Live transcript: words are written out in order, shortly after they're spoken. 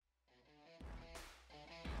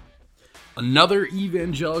Another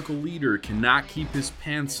evangelical leader cannot keep his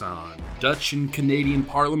pants on. Dutch and Canadian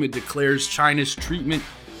Parliament declares China's treatment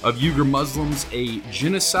of Uyghur Muslims a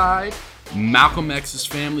genocide. Malcom X's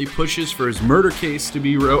family pushes for his murder case to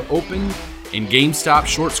be opened. And GameStop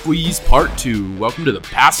Short Squeeze Part 2. Welcome to the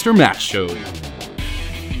Pastor Matt Show.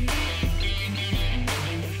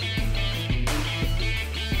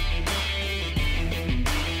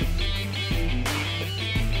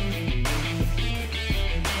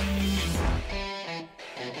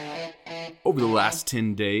 Over the last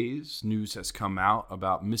 10 days, news has come out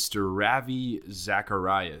about Mr. Ravi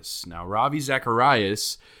Zacharias. Now, Ravi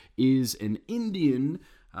Zacharias is an Indian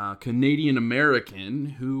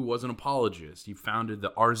Canadian-American who was an apologist. He founded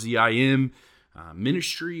the RZIM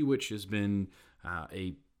ministry, which has been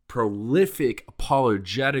a prolific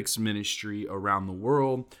apologetics ministry around the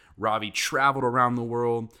world. Ravi traveled around the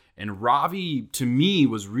world, and Ravi, to me,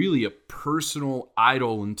 was really a personal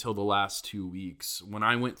idol until the last 2 weeks. When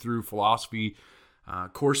I went through philosophy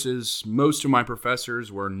courses, most of my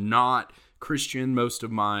professors were not Christian. Most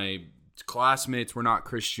of my classmates were not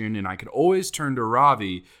Christian, and I could always turn to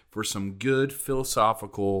Ravi for some good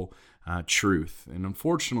philosophical truth. And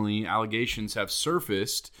unfortunately, allegations have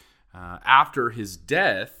surfaced after his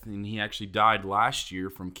death, and he actually died last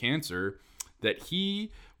year from cancer, that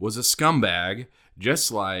he was a scumbag,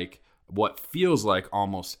 just like what feels like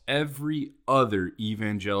almost every other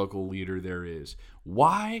evangelical leader there is.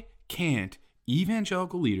 Why can't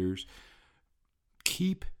evangelical leaders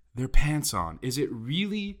keep their pants on? Is it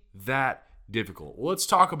really that difficult? Well, let's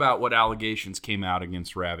talk about what allegations came out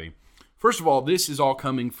against Ravi. First of all, this is all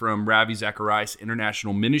coming from Ravi Zacharias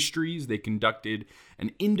International Ministries. They conducted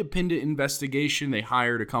an independent investigation. They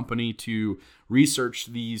hired a company to research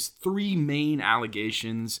these three main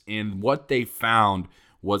allegations, and what they found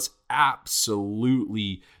was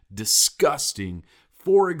absolutely disgusting.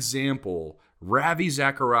 For example, Ravi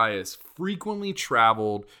Zacharias frequently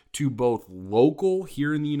traveled to both local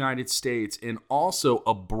here in the United States and also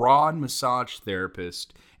abroad massage therapists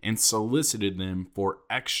and solicited them for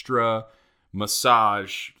extra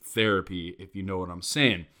massage therapy, if you know what I'm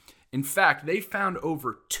saying. In fact, they found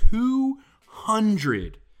over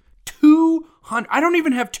 200, I don't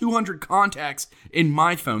even have 200 contacts in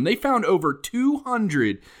my phone. They found over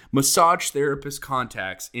 200 massage therapist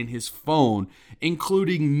contacts in his phone,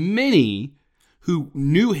 including many who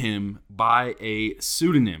knew him by a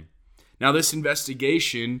pseudonym. Now, this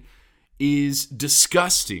investigation is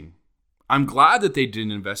disgusting. I'm glad that they did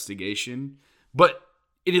an investigation, but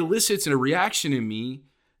it elicits a reaction in me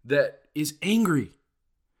that is angry.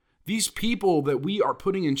 These people that we are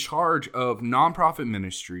putting in charge of nonprofit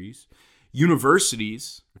ministries,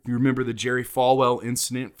 universities, if you remember the Jerry Falwell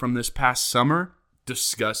incident from this past summer,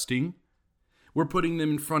 disgusting. We're putting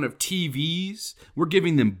them in front of TVs. We're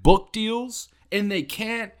giving them book deals, and they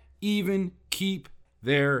can't even keep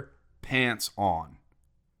their pants on.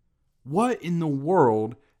 What in the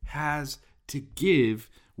world has to give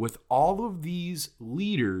with all of these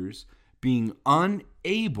leaders being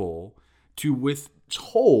unable to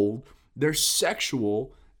withhold their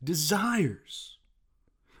sexual desires?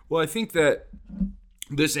 Well, I think that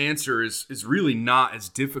this answer is really not as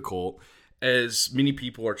difficult as many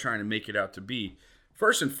people are trying to make it out to be.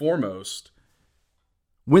 First and foremost,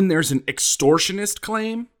 when there's an extortionist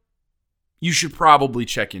claim, you should probably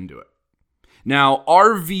check into it. Now,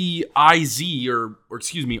 RZIM,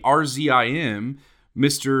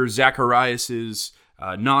 Mr. Zacharias'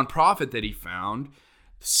 nonprofit that he found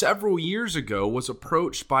several years ago, was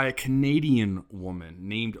approached by a Canadian woman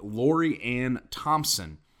named Lori Ann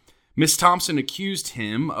Thompson. Miss Thompson accused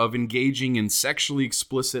him of engaging in sexually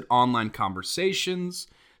explicit online conversations,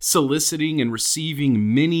 soliciting and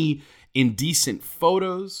receiving many indecent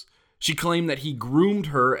photos. She claimed that he groomed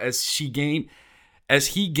her as he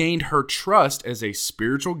gained her trust as a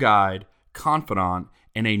spiritual guide, confidant,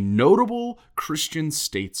 and a notable Christian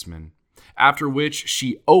statesman, after which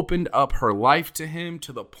she opened up her life to him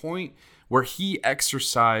to the point where he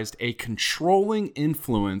exercised a controlling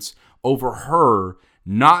influence over her,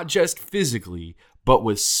 not just physically, but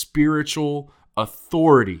with spiritual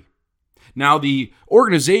authority. Now, the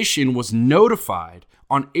organization was notified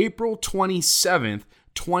on April 27th,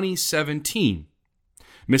 2017.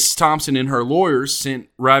 Ms. Thompson and her lawyers sent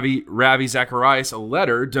Ravi Zacharias a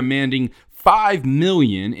letter demanding $5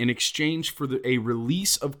 million in exchange for a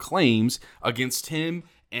release of claims against him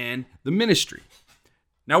and the ministry.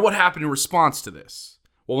 Now, what happened in response to this?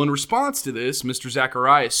 Well, in response to this, Mr.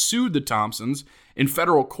 Zacharias sued the Thompsons in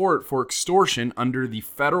federal court for extortion under the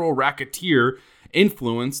Federal Racketeer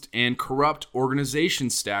Influenced and Corrupt Organization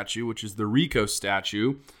Statute, which is the RICO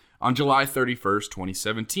statute, on July 31st,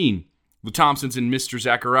 2017. The Thompsons and Mr.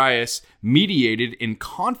 Zacharias mediated and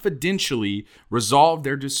confidentially resolved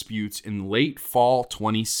their disputes in late fall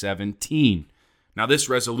 2017. Now, this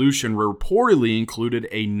resolution reportedly included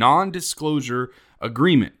a non-disclosure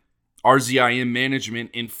agreement. RZIM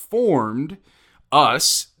management informed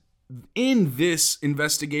us in this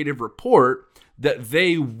investigative report that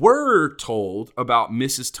they were told about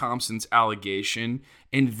Mrs. Thompson's allegation,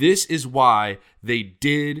 and this is why they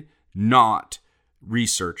did not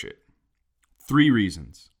research it. 3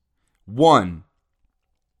 reasons. 1,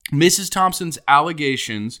 Mrs. Thompson's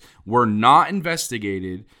allegations were not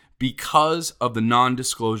investigated because of the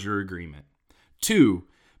non-disclosure agreement. 2,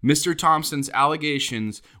 Mr. Thompson's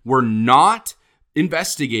allegations were not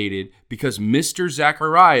investigated because Mr.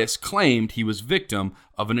 Zacharias claimed he was victim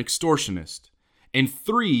of an extortionist. And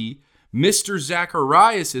 3, Mr.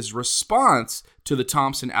 Zacharias' response to the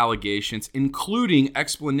Thompson allegations, including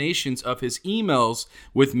explanations of his emails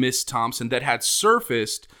with Miss Thompson that had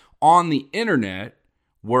surfaced on the internet,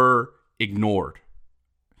 were ignored.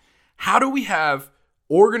 How do we have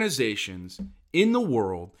organizations in the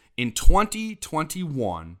world in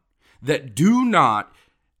 2021 that do not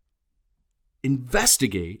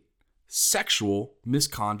investigate sexual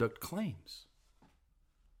misconduct claims?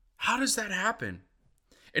 How does that happen?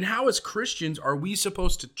 And how, as Christians, are we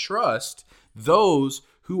supposed to trust those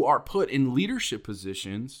who are put in leadership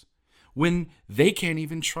positions when they can't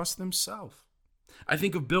even trust themselves? I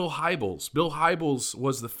think of Bill Hybels. Bill Hybels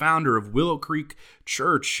was the founder of Willow Creek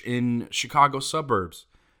Church in Chicago suburbs.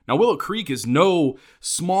 Now, Willow Creek is no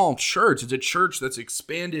small church. It's a church that's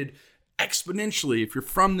expanded exponentially. If you're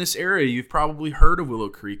from this area, you've probably heard of Willow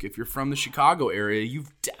Creek. If you're from the Chicago area,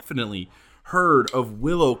 you've definitely heard of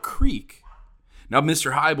Willow Creek. Now,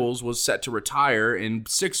 Mr. Hybels was set to retire, and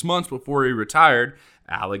 6 months before he retired,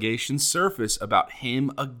 allegations surfaced about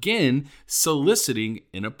him again soliciting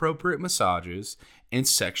inappropriate massages and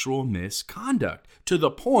sexual misconduct, to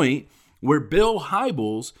the point where Bill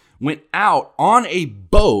Hybels went out on a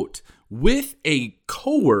boat with a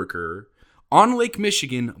coworker on Lake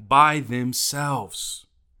Michigan by themselves.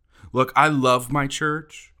 Look, I love my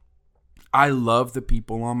church. I love the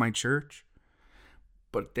people on my church.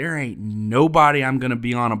 But there ain't nobody I'm going to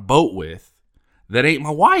be on a boat with that ain't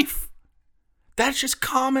my wife. That's just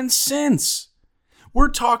common sense. We're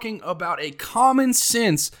talking about a common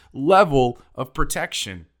sense level of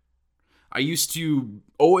protection. I used to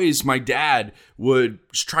my dad would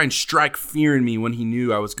try and strike fear in me when he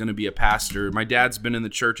knew I was going to be a pastor. My dad's been in the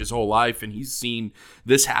church his whole life, and he's seen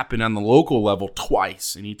this happen on the local level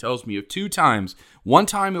twice. And he tells me of 2 times. One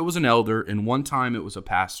time it was an elder, and one time it was a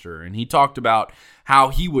pastor. And he talked about how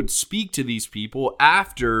he would speak to these people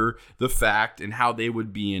after the fact and how they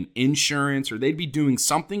would be in insurance or they'd be doing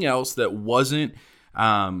something else that wasn't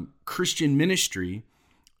Christian ministry.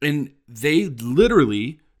 And they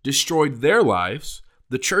literally destroyed their lives,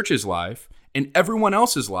 the church's life, and everyone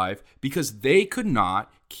else's life because they could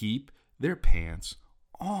not keep their pants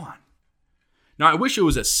on. Now, I wish it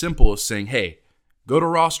was as simple as saying, hey, go to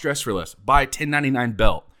Ross Dress for Less, buy a $10.99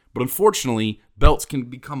 belt. But unfortunately, belts can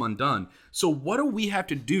become undone. So what do we have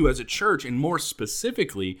to do as a church? And more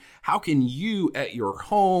specifically, how can you at your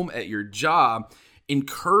home, at your job,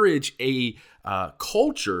 encourage a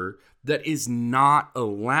culture that is not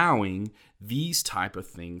allowing these type of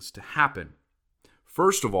things to happen?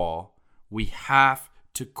 First of all, we have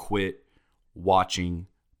to quit watching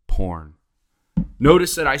porn.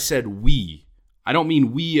 Notice that I said we. I don't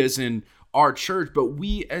mean we as in our church, but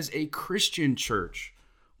we as a Christian church.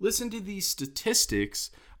 Listen to these statistics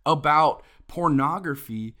about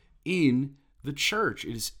pornography in the church.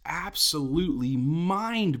 It is absolutely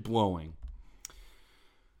mind-blowing.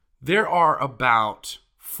 There are about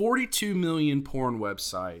 42 million porn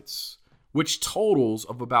websites, which totals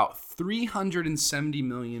of about 370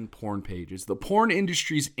 million porn pages. The porn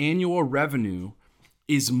industry's annual revenue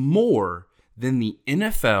is more than the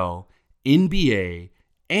NFL, NBA,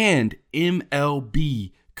 and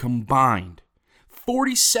MLB combined.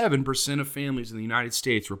 47% of families in the United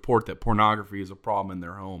States report that pornography is a problem in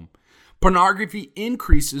their home. Pornography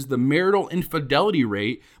increases the marital infidelity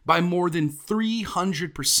rate by more than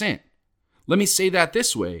 300%. Let me say that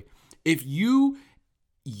this way. If you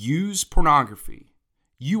use pornography,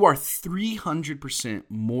 you are 300%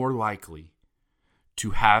 more likely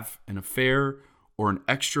to have an affair or an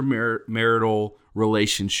extramarital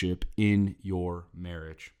relationship in your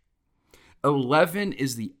marriage. 11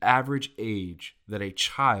 is the average age that a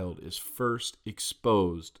child is first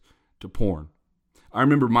exposed to porn. I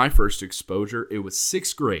remember my first exposure. It was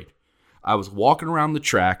 6th grade. I was walking around the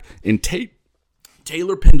track, and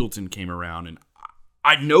Taylor Pendleton came around, and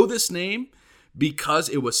I know this name because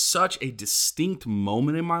it was such a distinct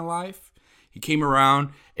moment in my life, he came around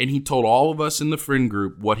and he told all of us in the friend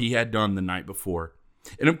group what he had done the night before.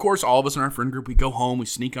 And of course, all of us in our friend group, we go home, we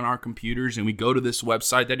sneak on our computers, and we go to this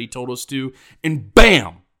website that he told us to, and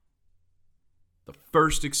bam! The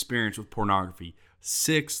first experience with pornography,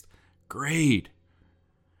 6th grade.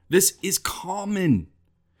 This is common.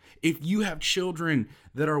 If you have children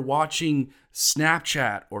that are watching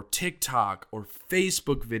Snapchat or TikTok or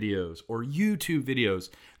Facebook videos or YouTube videos,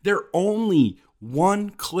 they're only one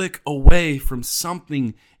click away from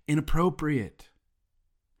something inappropriate.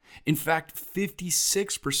 In fact,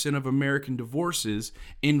 56% of American divorces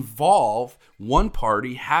involve one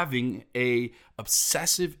party having an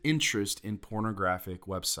obsessive interest in pornographic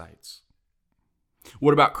websites.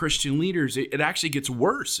 What about Christian leaders? It actually gets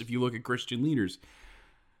worse if you look at Christian leaders.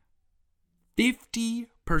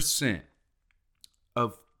 50%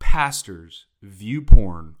 of pastors view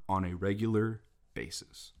porn on a regular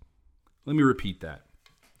basis. Let me repeat that.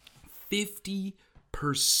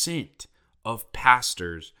 50% of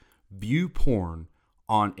pastors view porn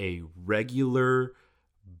on a regular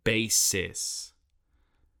basis.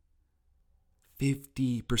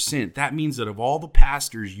 50%. That means that of all the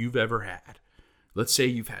pastors you've ever had, let's say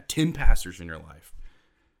you've had 10 pastors in your life,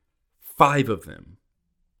 5 of them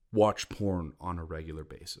watch porn on a regular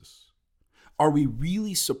basis. Are we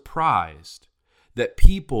really surprised that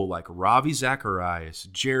people like Ravi Zacharias,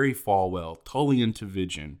 Jerry Falwell, Tullian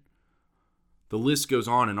Tavigin, the list goes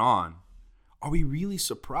on and on, are we really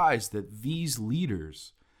surprised that these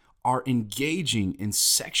leaders are engaging in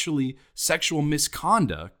sexual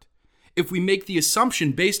misconduct if we make the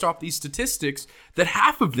assumption based off these statistics that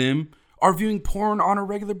half of them are viewing porn on a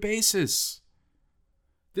regular basis?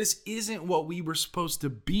 This isn't what we were supposed to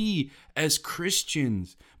be as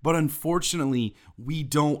Christians, but unfortunately, we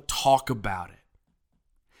don't talk about it.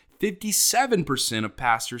 57% of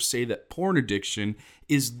pastors say that porn addiction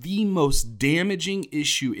is the most damaging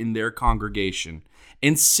issue in their congregation,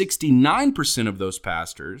 and 69% of those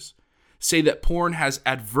pastors say that porn has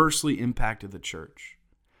adversely impacted the church.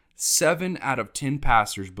 7 out of 10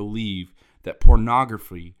 pastors believe that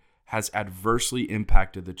pornography has adversely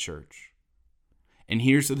impacted the church. And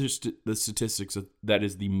here's the statistics that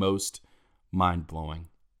is the most mind-blowing.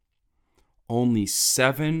 Only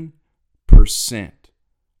 7%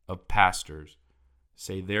 of pastors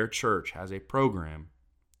say their church has a program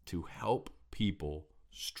to help people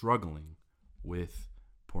struggling with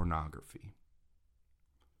pornography.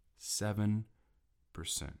 7%.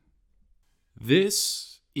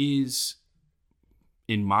 This is,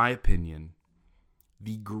 in my opinion,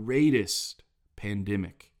 the greatest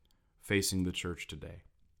pandemic facing the church today.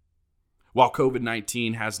 While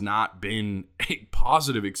COVID-19 has not been a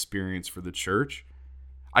positive experience for the church,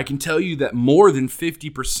 I can tell you that more than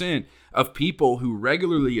 50% of people who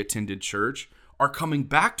regularly attended church are coming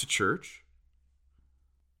back to church.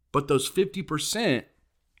 But those 50%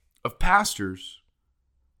 of pastors,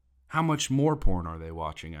 how much more porn are they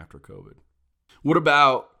watching after COVID? What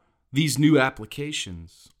about these new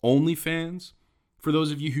applications? OnlyFans? For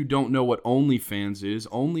those of you who don't know what OnlyFans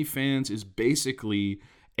is basically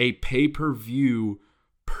a pay-per-view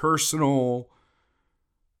personal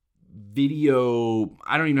video.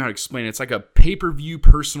 I don't even know how to explain it. It's like a pay-per-view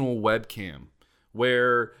personal webcam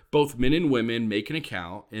where both men and women make an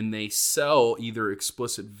account and they sell either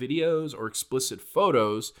explicit videos or explicit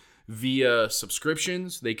photos via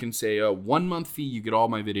subscriptions. They can say a 1-month fee, you get all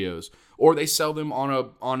my videos, or they sell them on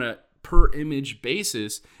a per image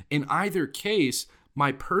basis. In either case,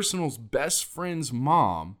 my personal's best friend's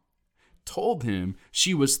mom told him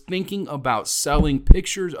she was thinking about selling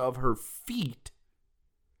pictures of her feet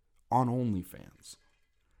on OnlyFans.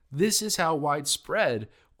 This is how widespread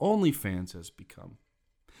OnlyFans has become.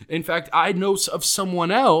 In fact, I know of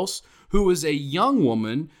someone else who is a young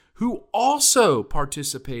woman who also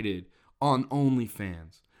participated on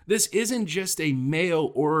OnlyFans. This isn't just a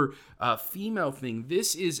male or a female thing.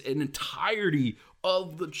 This is an entirety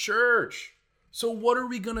of the church. So what are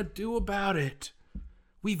we going to do about it?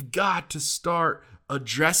 We've got to start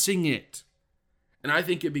addressing it. And I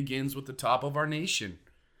think it begins with the top of our nation.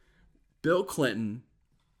 Bill Clinton,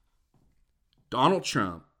 Donald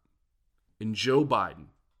Trump, and Joe Biden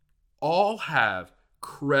all have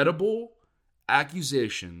credible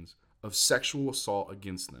accusations of sexual assault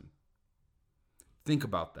against them. Think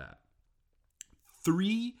about that.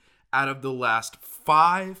 3 out of the last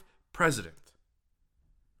 5 presidents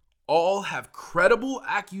all have credible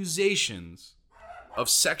accusations of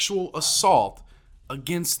sexual assault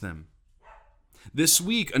against them. This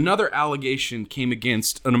week, another allegation came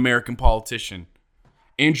against an American politician,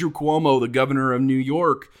 Andrew Cuomo, the governor of New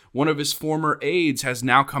York, one of his former aides, has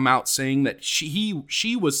now come out saying that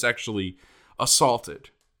she was sexually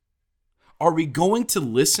assaulted. Are we going to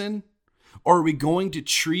listen? Or are we going to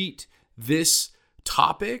treat this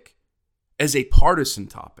topic as a partisan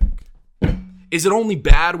topic? Is it only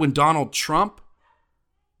bad when Donald Trump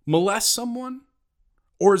molests someone?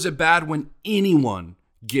 Or is it bad when anyone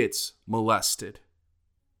gets molested?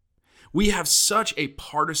 We have such a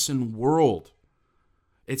partisan world.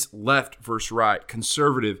 It's left versus right,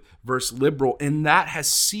 conservative versus liberal, and that has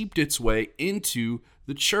seeped its way into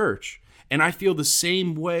the church. And I feel the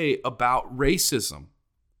same way about racism.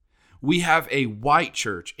 We have a white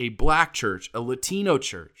church, a black church, a Latino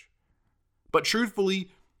church. But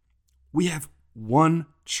truthfully, we have one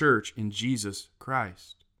church in Jesus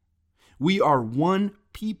Christ. We are one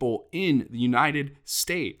people in the United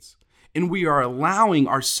States. And we are allowing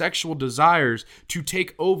our sexual desires to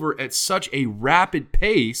take over at such a rapid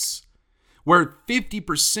pace where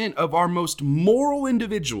 50% of our most moral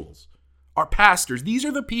individuals are pastors. These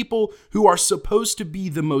are the people who are supposed to be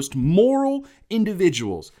the most moral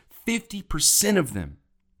individuals. 50% of them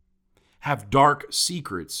have dark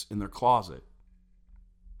secrets in their closet.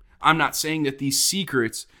 I'm not saying that these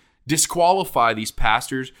secrets disqualify these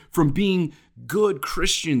pastors from being good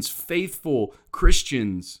Christians, faithful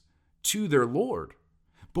Christians to their Lord.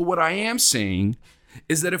 But what I am saying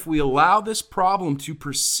is that if we allow this problem to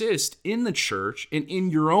persist in the church and in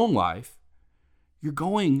your own life, you're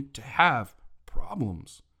going to have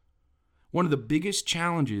problems. One of the biggest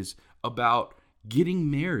challenges about getting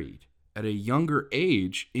married at a younger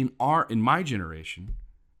age in my generation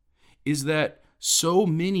is that so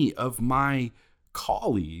many of my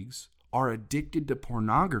colleagues are addicted to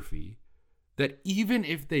pornography that even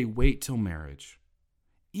if they wait till marriage,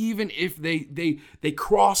 even if they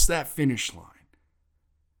cross that finish line,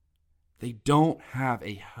 they don't have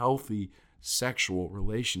a healthy sexual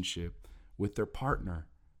relationship with their partner.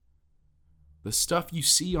 The stuff you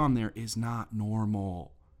see on there is not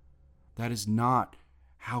normal. That is not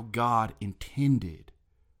how God intended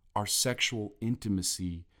our sexual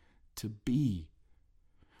intimacy to be.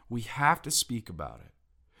 We have to speak about it.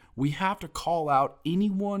 We have to call out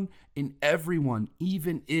anyone and everyone,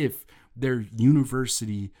 even if they're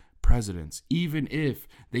university presidents, even if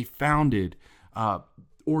they founded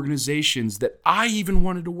organizations that I even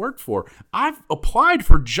wanted to work for. I've applied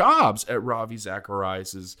for jobs at Ravi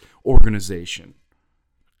Zacharias' organization.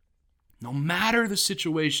 No matter the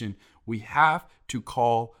situation, we have to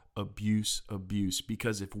call abuse,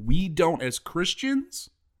 because if we don't as Christians,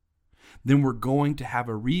 then we're going to have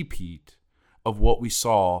a repeat of what we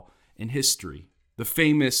saw in history. The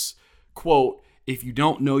famous quote, "If you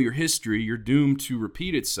don't know your history, you're doomed to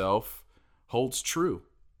repeat itself," holds true.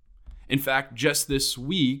 In fact, just this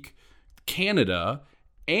week, Canada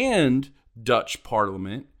and Dutch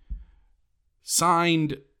Parliament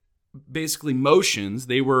signed basically motions.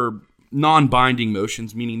 They were non-binding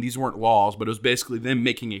motions, meaning these weren't laws, but it was basically them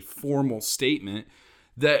making a formal statement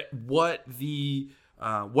that what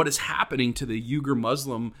is happening to the Uyghur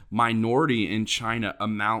Muslim minority in China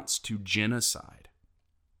amounts to genocide.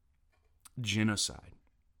 Genocide.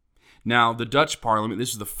 Now, the Dutch Parliament,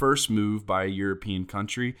 this is the first move by a European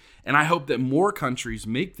country, and I hope that more countries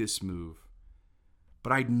make this move.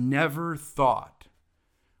 But I never thought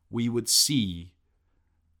we would see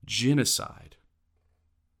genocide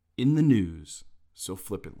in the news so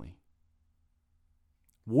flippantly.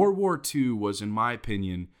 World War II was, in my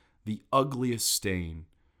opinion, the ugliest stain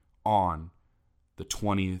on the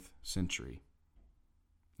 20th century.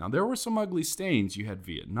 Now, there were some ugly stains. You had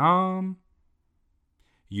Vietnam.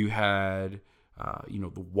 You had,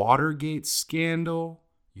 the Watergate scandal.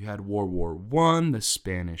 You had World War I, the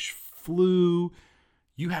Spanish flu.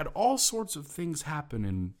 You had all sorts of things happen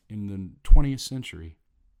in the 20th century.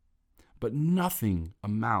 But nothing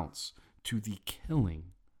amounts to the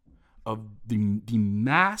killing of the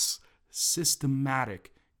mass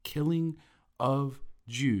systematic killing of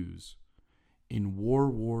Jews in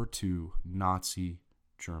World War II Nazi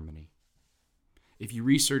Germany. If you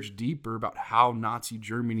research deeper about how Nazi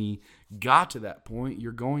Germany got to that point,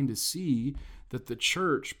 you're going to see that the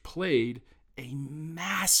church played a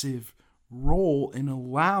massive role in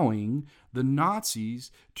allowing the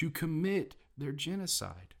Nazis to commit their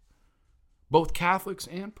genocide, both Catholics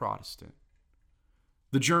and Protestant.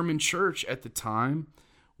 The German church at the time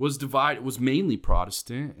was divided, was mainly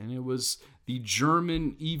Protestant, and it was the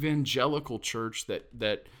German Evangelical church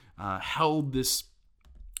that held this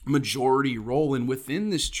majority role. And within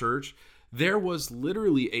this church, there was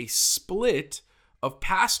literally a split of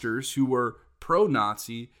pastors who were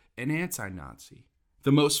pro-Nazi and anti-Nazi.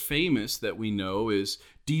 The most famous that we know is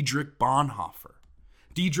Dietrich Bonhoeffer.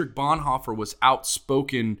 Dietrich Bonhoeffer was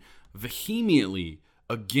outspoken vehemently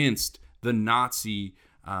against the Nazi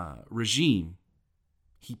regime.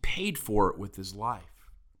 He paid for it with his life.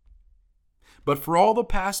 But for all the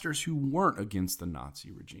pastors who weren't against the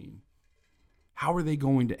Nazi regime, how are they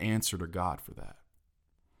going to answer to God for that?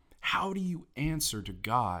 How do you answer to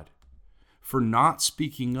God for not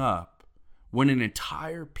speaking up when an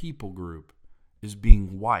entire people group is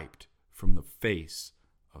being wiped from the face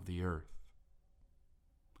of the earth?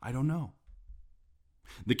 I don't know.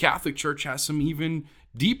 The Catholic Church has some even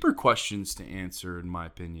deeper questions to answer, in my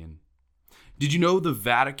opinion. Did you know the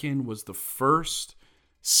Vatican was the first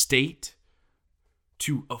state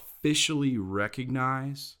to officially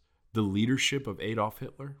recognize the leadership of Adolf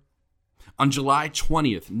Hitler? On July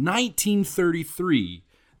 20th, 1933,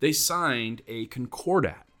 they signed a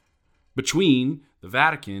concordat between the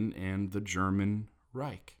Vatican and the German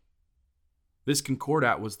Reich. This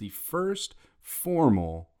concordat was the first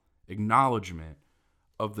formal acknowledgement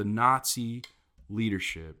of the Nazi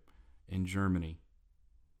leadership in Germany.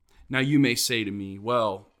 Now, you may say to me,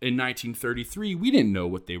 well, in 1933, we didn't know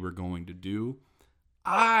what they were going to do.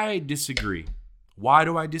 I disagree. Why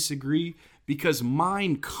do I disagree? Because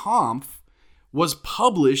Mein Kampf was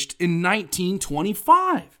published in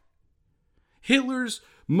 1925. Hitler's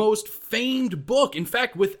most famed book. In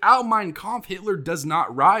fact, without Mein Kampf, Hitler does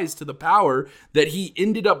not rise to the power that he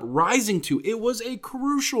ended up rising to. It was a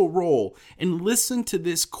crucial role. And listen to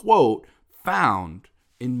this quote found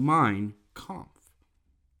in Mein Kampf.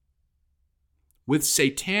 With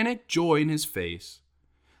satanic joy in his face,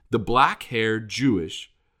 the black-haired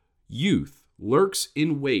Jewish youth lurks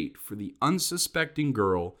in wait for the unsuspecting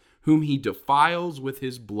girl whom he defiles with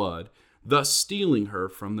his blood, thus stealing her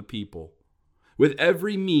from the people. With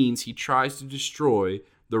every means, he tries to destroy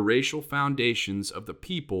the racial foundations of the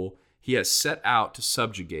people he has set out to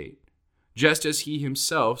subjugate. Just as he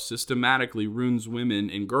himself systematically ruins women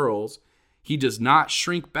and girls, he does not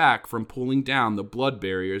shrink back from pulling down the blood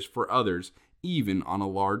barriers for others, even on a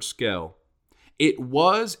large scale. It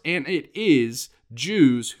was and it is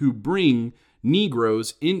Jews who bring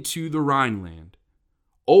Negroes into the Rhineland,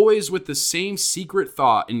 always with the same secret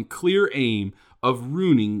thought and clear aim of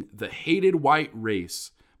ruining the hated white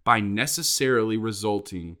race by necessarily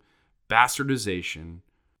resulting bastardization.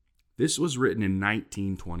 This was written in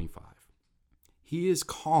 1925. He is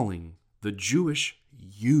calling the Jewish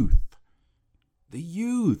youth. The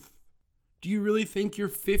youth. Do you really think your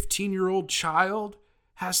 15-year-old child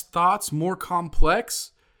has thoughts more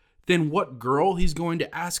complex than what girl he's going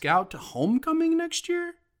to ask out to homecoming next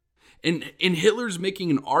year? And Hitler's making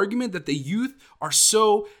an argument that the youth are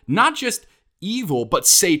so not just evil, but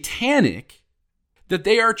satanic, that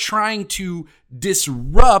they are trying to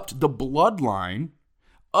disrupt the bloodline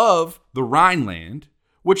of the Rhineland,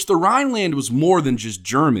 which the Rhineland was more than just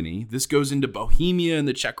Germany. This goes into Bohemia and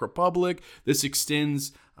the Czech Republic. This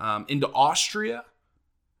extends into Austria.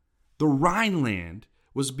 The Rhineland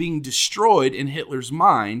was being destroyed in Hitler's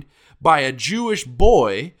mind by a Jewish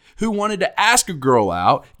boy who wanted to ask a girl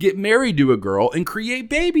out, get married to a girl, and create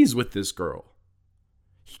babies with this girl.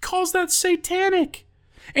 He calls that satanic.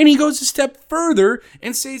 And he goes a step further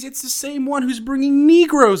and says it's the same one who's bringing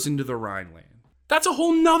Negroes into the Rhineland. That's a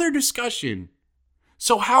whole nother discussion.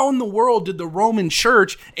 So how in the world did the Roman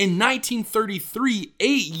Church in 1933, 8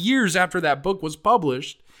 years after that book was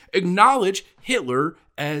published, acknowledge Hitler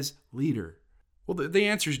as leader? Well, the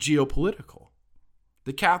answer is geopolitical.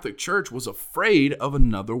 The Catholic Church was afraid of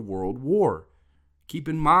another world war. Keep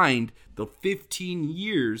in mind the 15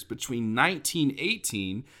 years between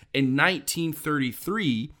 1918 and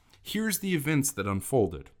 1933. Here's the events that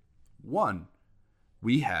unfolded. 1,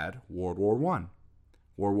 we had World War I.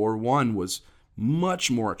 World War I was much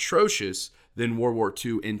more atrocious than World War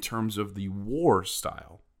II in terms of the war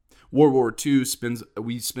style. World War II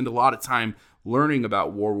we spend a lot of time learning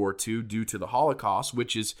about World War II due to the Holocaust,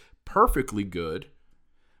 which is perfectly good.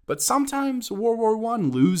 But sometimes World War I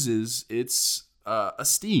loses its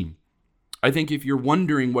esteem. I think if you're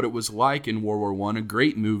wondering what it was like in World War I, a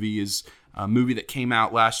great movie is a movie that came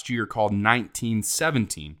out last year called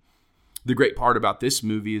 1917. The great part about this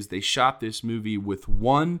movie is they shot this movie with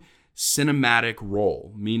one cinematic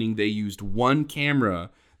roll, meaning they used one camera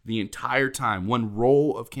the entire time, one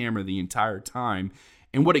roll of camera the entire time.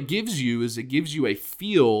 And what it gives you is it gives you a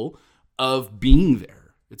feel of being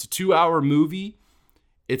there. It's a 2-hour movie.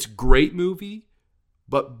 It's a great movie,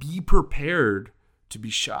 but be prepared to be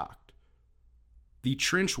shocked. The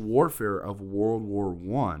trench warfare of World War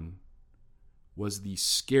I was the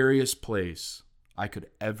scariest place I could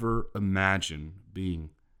ever imagine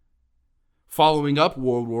being. Following up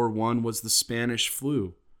World War I was the Spanish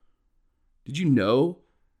flu. Did you know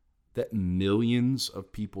that millions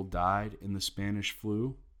of people died in the Spanish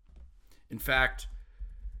flu? In fact,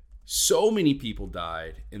 so many people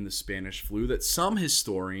died in the Spanish flu that some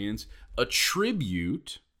historians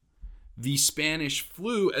attribute the Spanish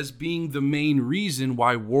flu as being the main reason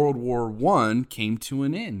why World War I came to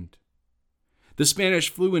an end. The Spanish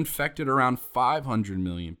flu infected around 500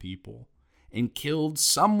 million people and killed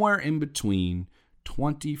somewhere in between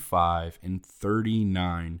 25 and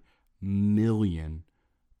 39 million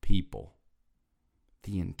people.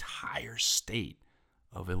 The entire state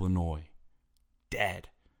of Illinois dead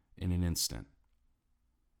in an instant.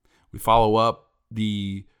 We follow up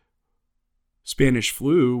the Spanish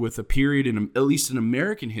flu with a period, at least in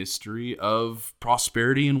American history, of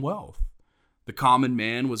prosperity and wealth. The common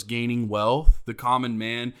man was gaining wealth. The common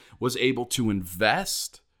man was able to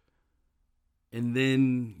invest. And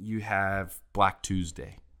then you have Black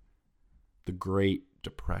Tuesday, the Great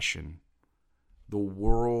Depression. The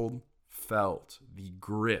world felt the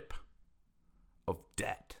grip of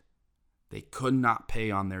debt. They could not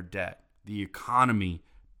pay on their debt. The economy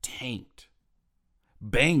tanked.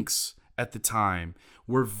 Banks at the time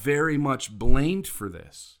were very much blamed for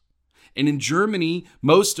this. And in Germany,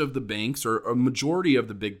 most of the banks, or a majority of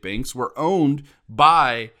the big banks, were owned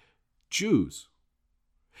by Jews.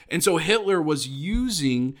 And so Hitler was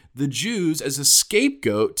using the Jews as a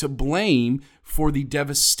scapegoat to blame for the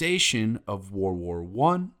devastation of World War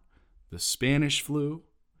I, the Spanish flu,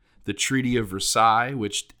 the Treaty of Versailles,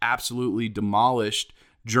 which absolutely demolished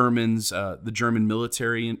the German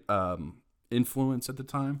military influence at the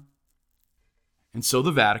time. And so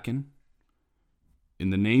the Vatican, in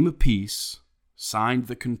the name of peace, signed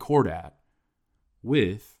the Concordat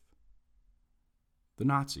with the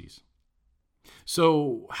Nazis.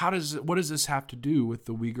 So what does this have to do with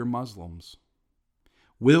the Uyghur Muslims?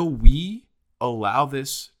 Will we allow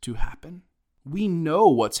this to happen? We know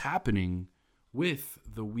what's happening with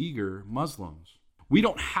the Uyghur Muslims. We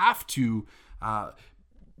don't have to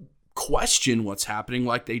question what's happening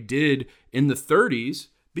like they did in the 30s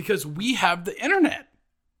because we have the internet.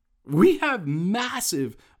 We have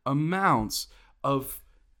massive amounts of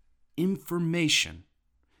information.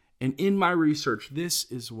 And in my research, this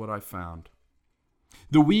is what I found.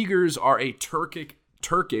 The Uyghurs are a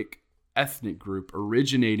Turkic ethnic group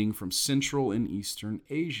originating from Central and Eastern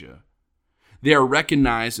Asia. They are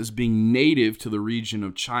recognized as being native to the region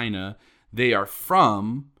of China they are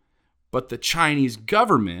from, but the Chinese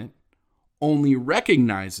government only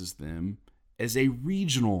recognizes them as a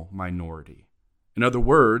regional minority. In other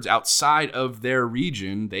words, outside of their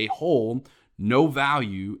region, they hold no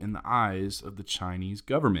value in the eyes of the Chinese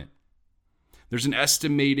government. There's an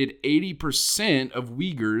estimated 80% of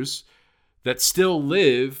Uyghurs that still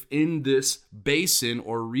live in this basin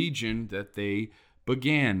or region that they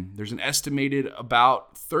began. There's an estimated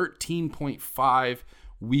about 13.5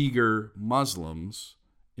 Uyghur Muslims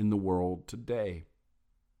in the world today.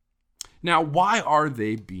 Now, why are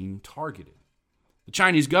they being targeted? The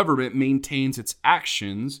Chinese government maintains its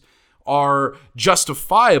actions are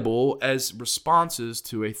justifiable as responses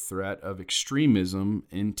to a threat of extremism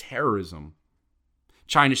and terrorism.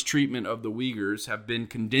 China's treatment of the Uyghurs have been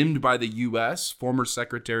condemned by the U.S. Former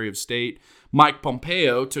Secretary of State Mike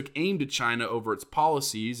Pompeo took aim to China over its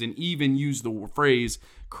policies and even used the phrase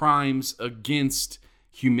crimes against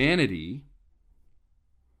humanity.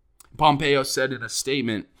 Pompeo said in a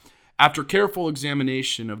statement, "After careful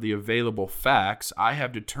examination of the available facts, I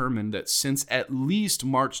have determined that since at least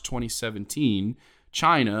March 2017,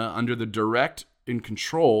 China, under the direct and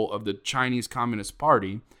control of the Chinese Communist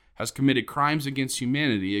Party, has committed crimes against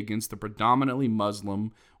humanity against the predominantly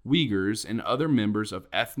Muslim Uyghurs and other members of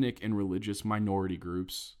ethnic and religious minority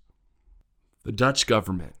groups." The Dutch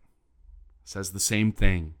government says the same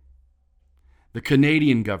thing. The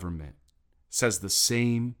Canadian government says the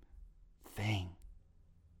same thing.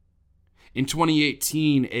 In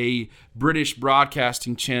 2018, a British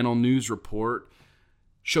broadcasting channel news report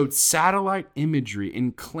showed satellite imagery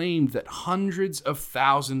and claimed that hundreds of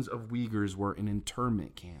thousands of Uyghurs were in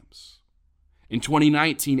internment camps. In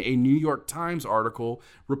 2019, a New York Times article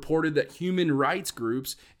reported that human rights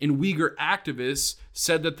groups and Uyghur activists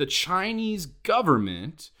said that the Chinese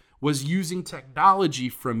government was using technology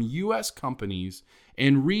from U.S. companies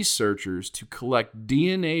and researchers to collect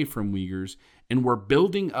DNA from Uyghurs and were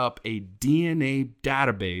building up a DNA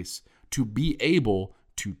database to be able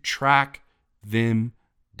to track them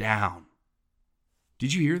down.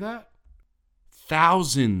 Did you hear that?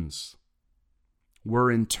 Thousands were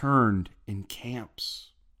interned in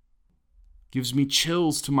camps. Gives me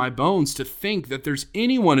chills to my bones to think that there's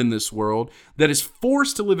anyone in this world that is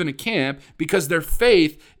forced to live in a camp because their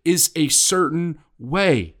faith is a certain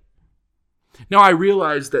way. Now, I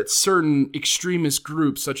realize that certain extremist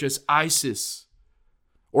groups such as ISIS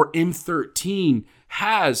or M13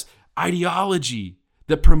 has ideology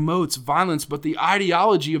that promotes violence, but the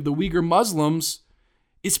ideology of the Uyghur Muslims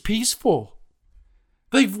is peaceful.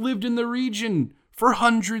 They've lived in the region for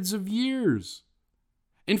hundreds of years.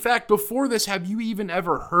 In fact, before this, have you even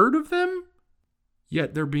ever heard of them?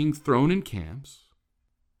 Yet they're being thrown in camps.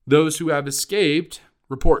 Those who have escaped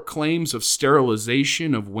report claims of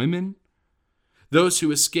sterilization of women. Those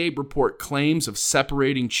who escape report claims of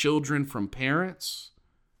separating children from parents.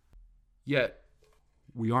 Yet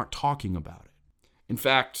we aren't talking about it. In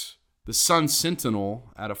fact, the Sun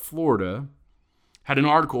Sentinel out of Florida had an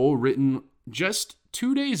article written just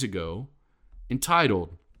 2 days ago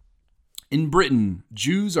entitled, "In Britain,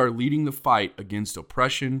 Jews are leading the fight against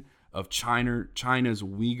oppression of China's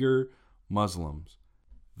Uyghur Muslims."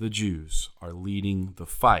 The Jews are leading the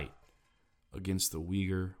fight against the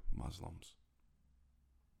Uyghur Muslims.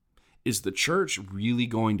 Is the church really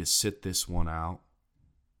going to sit this one out?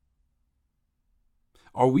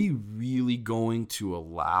 Are we really going to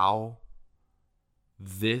allow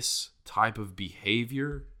this type of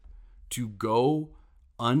behavior to go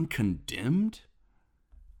uncondemned?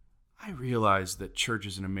 I realize that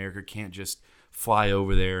churches in America can't just fly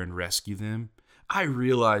over there and rescue them. I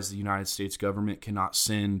realize the United States government cannot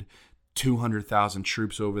send 200,000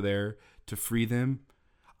 troops over there to free them.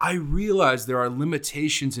 I realize there are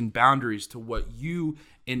limitations and boundaries to what you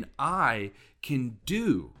and I can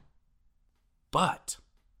do. But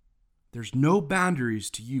there's no boundaries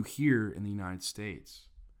to you here in the United States.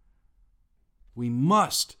 We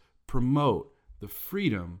must promote the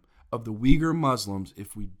freedom of the Uyghur Muslims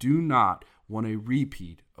if we do not want a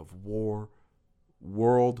repeat of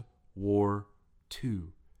World War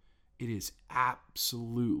II. It is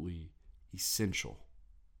absolutely essential.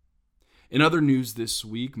 In other news this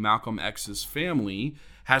week, Malcom X's family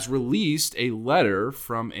has released a letter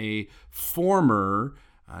from a former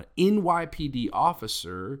NYPD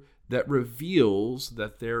officer that reveals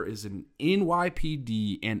that there is an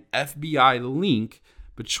NYPD and FBI link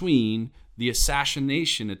between the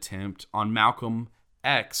assassination attempt on Malcom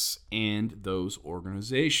X and those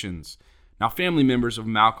organizations. Now, family members of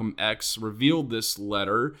Malcom X revealed this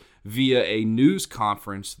letter via a news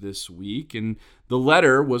conference this week, and the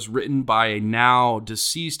letter was written by a now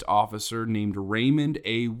deceased officer named Raymond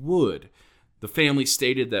A. Wood. The family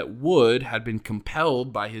stated that Wood had been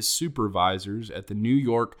compelled by his supervisors at the New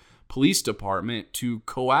York Police Department to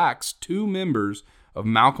coax 2 members of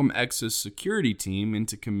Malcom X's security team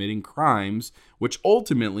into committing crimes, which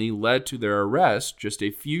ultimately led to their arrest just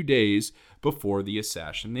a few days before the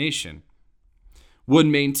assassination. Wood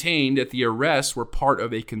maintained that the arrests were part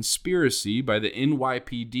of a conspiracy by the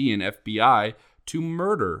NYPD and FBI to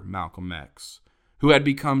murder Malcom X, who had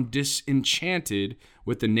become disenchanted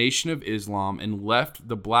with the Nation of Islam and left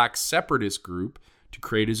the black separatist group to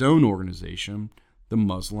create his own organization, the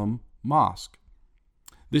Muslim Mosque.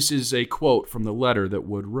 This is a quote from the letter that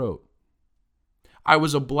Wood wrote. "I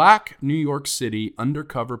was a black New York City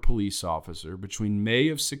undercover police officer between May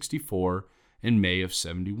of 64 and May of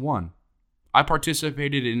 71. I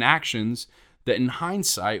participated in actions that in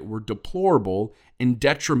hindsight were deplorable and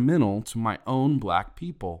detrimental to my own black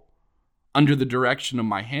people. Under the direction of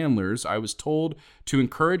my handlers, I was told to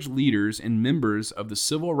encourage leaders and members of the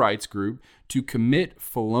civil rights group to commit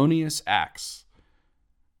felonious acts."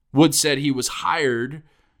 Wood said he was hired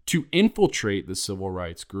to infiltrate the civil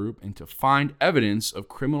rights group and to find evidence of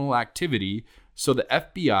criminal activity so the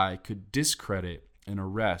FBI could discredit and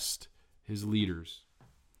arrest his leaders.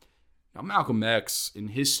 Now, Malcom X in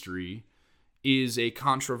history is a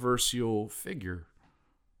controversial figure.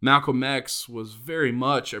 Malcom X was very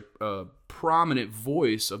much a prominent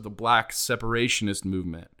voice of the black separationist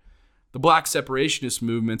movement. The black separationist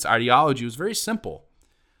movement's ideology was very simple.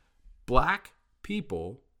 Black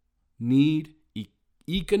people need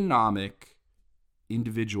economic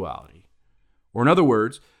individuality. Or in other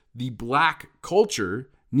words, the black culture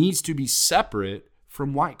needs to be separate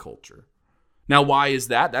from white culture. Now, why is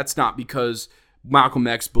that? That's not because Malcom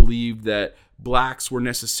X believed that blacks were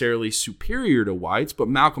necessarily superior to whites, but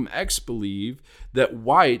Malcom X believed that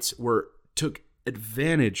whites took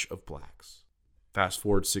advantage of blacks. Fast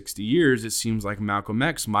forward 60 years, it seems like Malcom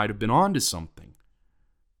X might have been onto something.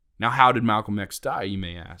 Now, how did Malcom X die, you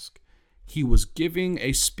may ask? He was giving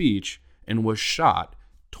a speech and was shot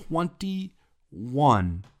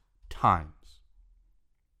 21 times.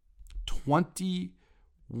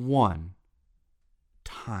 21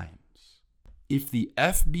 times. if the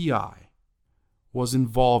FBI was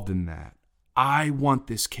involved in that, I want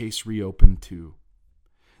this case reopened too.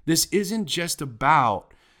 This isn't just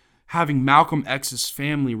about having Malcolm X's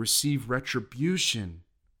family receive retribution.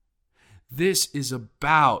 This is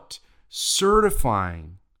about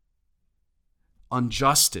certifying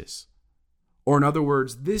injustice. Or in other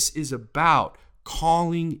words, this is about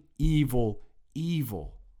calling evil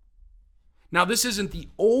evil. Now, this isn't the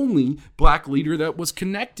only black leader that was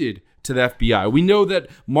connected to the FBI. We know that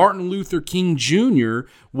Martin Luther King Jr.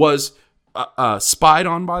 was spied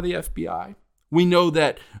on by the FBI. We know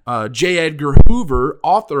that J. Edgar Hoover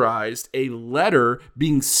authorized a letter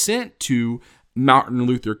being sent to Martin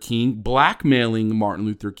Luther King, blackmailing Martin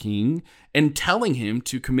Luther King and telling him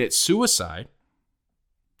to commit suicide.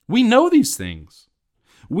 We know these things.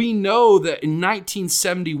 We know that in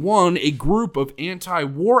 1971, a group of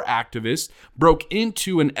anti-war activists broke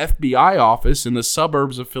into an FBI office in the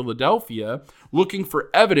suburbs of Philadelphia looking for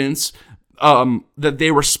evidence that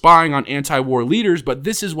they were spying on anti-war leaders, but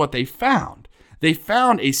this is what they found. They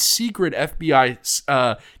found a secret FBI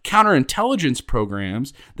counterintelligence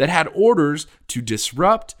programs that had orders to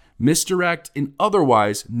disrupt, misdirect, and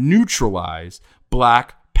otherwise neutralize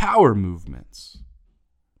black power movements.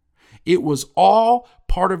 It was all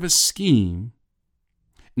part of a scheme.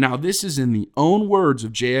 Now, this is in the own words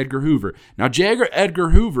of J. Edgar Hoover. Now, J. Edgar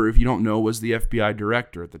Hoover, if you don't know, was the FBI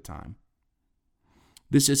director at the time.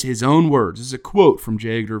 This is his own words. This is a quote from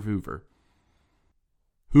J. Edgar Hoover.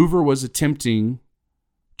 Hoover was attempting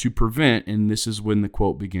to prevent, and this is when the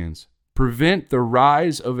quote begins, prevent the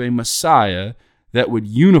rise of a Messiah that would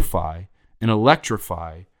unify and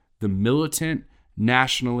electrify the militant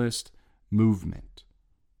nationalist movement.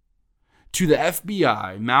 To the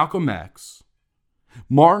FBI, Malcolm X,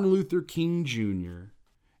 Martin Luther King Jr.,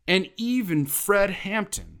 and even Fred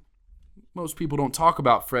Hampton. Most people don't talk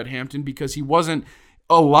about Fred Hampton because he wasn't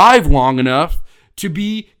alive long enough to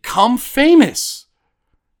become famous.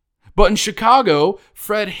 But in Chicago,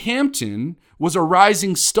 Fred Hampton was a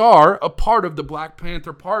rising star, a part of the Black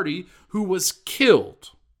Panther Party, who was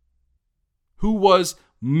killed, who was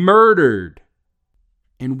murdered.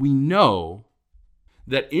 And we know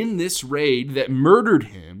that in this raid that murdered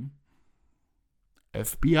him,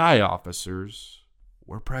 FBI officers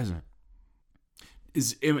were present.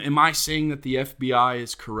 Am I saying that the FBI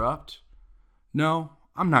is corrupt? No,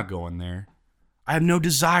 I'm not going there. I have no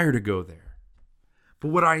desire to go there. But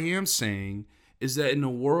what I am saying is that in a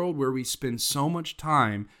world where we spend so much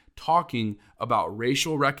time talking about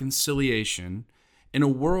racial reconciliation, in a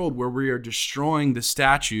world where we are destroying the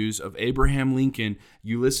statues of Abraham Lincoln,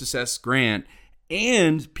 Ulysses S. Grant,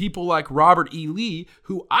 and people like Robert E. Lee,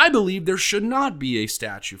 who I believe there should not be a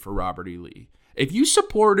statue for Robert E. Lee. If you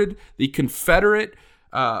supported the Confederate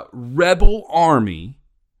rebel army,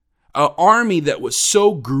 an army that was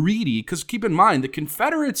so greedy, because keep in mind, the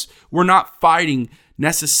Confederates were not fighting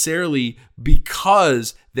necessarily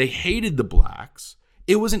because they hated the blacks.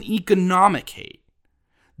 It was an economic hate.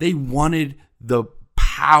 They wanted the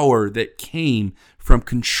power that came from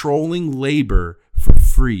controlling labor for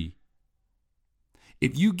free.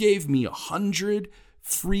 If you gave me 100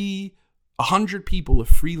 people of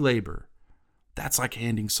free labor, that's like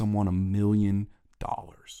handing someone $1 million.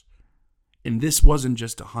 And this wasn't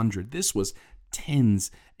just 100. This was tens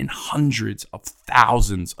and hundreds of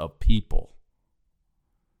thousands of people.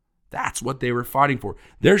 That's what they were fighting for.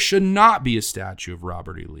 There should not be a statue of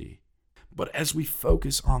Robert E. Lee. But as we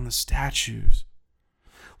focus on the statues,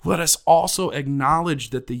 let us also acknowledge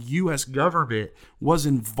that the U.S. government was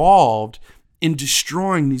involved in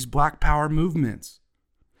destroying these Black Power movements.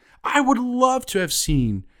 I would love to have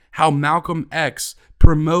seen how Malcolm X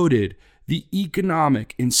promoted the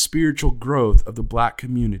economic and spiritual growth of the black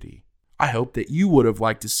community. I hope that you would have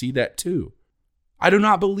liked to see that too. I do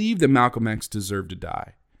not believe that Malcolm X deserved to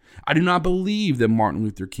die. I do not believe that Martin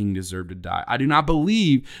Luther King deserved to die. I do not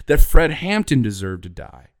believe that Fred Hampton deserved to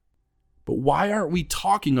die. But why aren't we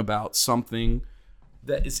talking about something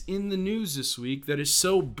that is in the news this week that is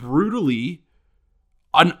so brutally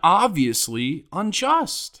and obviously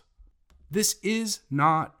unjust? This is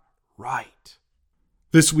not right.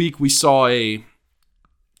 This week we saw a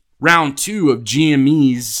round 2 of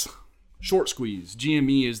GME's short squeeze.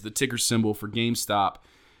 GME is the ticker symbol for GameStop.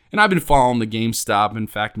 And I've been following the GameStop. In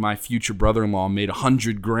fact, my future brother-in-law made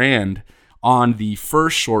 $100,000 on the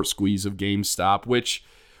first short squeeze of GameStop, which,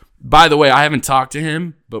 by the way, I haven't talked to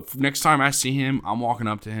him, but next time I see him, I'm walking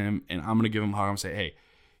up to him and I'm going to give him a hug. I'm going to say, hey,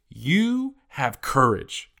 you have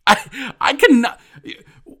courage. I cannot.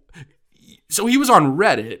 So he was on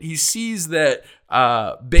Reddit. He sees that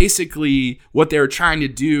basically what they're trying to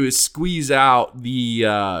do is squeeze out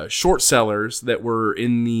the short sellers that were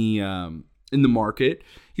in the market.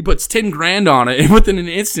 He puts 10 grand on it, and within an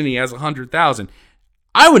instant, he has 100,000.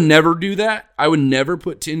 I would never do that. I would never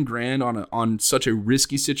put 10 grand on such a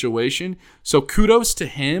risky situation. So kudos to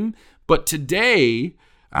him. But today,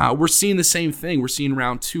 we're seeing the same thing. We're seeing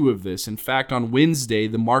round 2 of this. In fact, on Wednesday,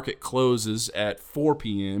 the market closes at 4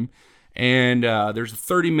 p.m., and there's a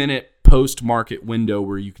 30-minute post-market window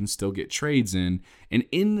where you can still get trades in. And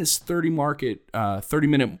in this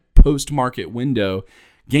 30-minute post-market window,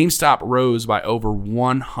 GameStop rose by over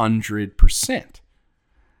 100%.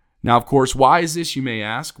 Now, of course, why is this, you may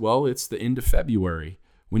ask? Well, it's the end of February.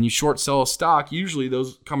 When you short sell a stock, usually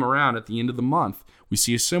those come around at the end of the month. We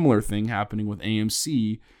see a similar thing happening with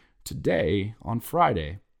AMC today on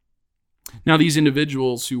Friday. Now, these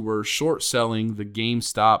individuals who were short selling the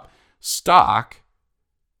GameStop stock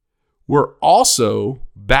were also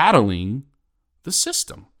battling the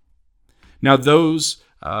system. Now, those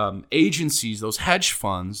agencies, those hedge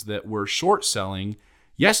funds that were short selling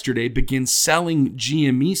yesterday began selling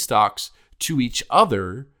GME stocks to each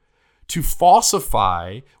other to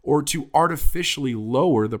falsify or to artificially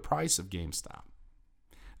lower the price of GameStop.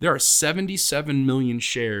 There are 77 million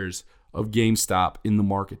shares of GameStop in the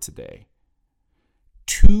market today.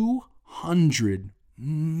 200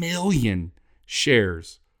 million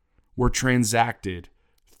shares were transacted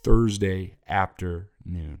Thursday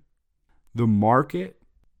afternoon. The market,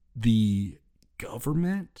 the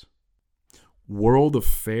government, world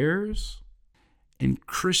affairs, and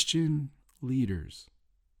Christian leaders,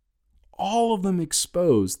 all of them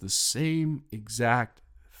expose the same exact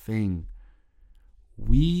thing.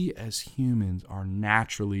 We as humans are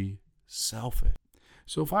naturally selfish.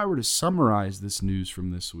 So if I were to summarize this news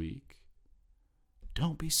from this week,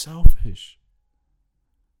 don't be selfish.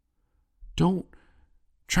 Don't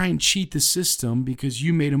try and cheat the system because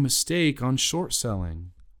you made a mistake on short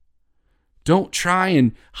selling. Don't try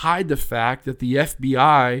and hide the fact that the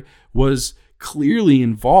FBI was clearly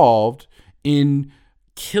involved in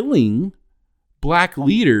killing black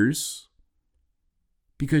leaders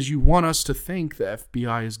because you want us to think the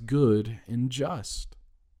FBI is good and just.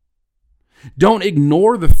 Don't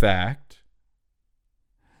ignore the fact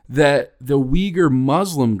that the Uyghur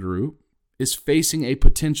Muslim group is facing a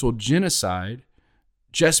potential genocide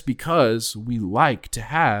just because we like to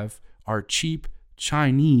have our cheap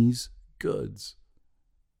Chinese goods.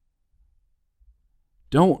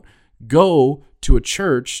 Don't go to a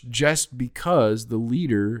church just because the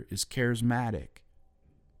leader is charismatic.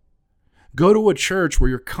 Go to a church where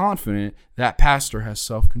you're confident that pastor has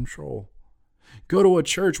self-control. Go to a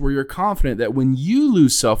church where you're confident that when you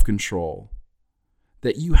lose self-control,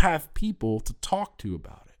 that you have people to talk to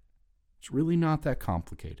about it. It's really not that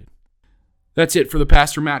complicated. That's it for the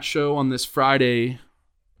Pastor Matt Show on this Friday,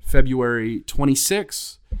 February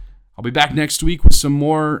 26th. I'll be back next week with some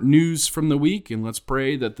more news from the week, and let's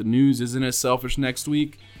pray that the news isn't as selfish next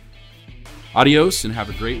week. Adios, and have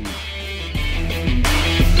a great week.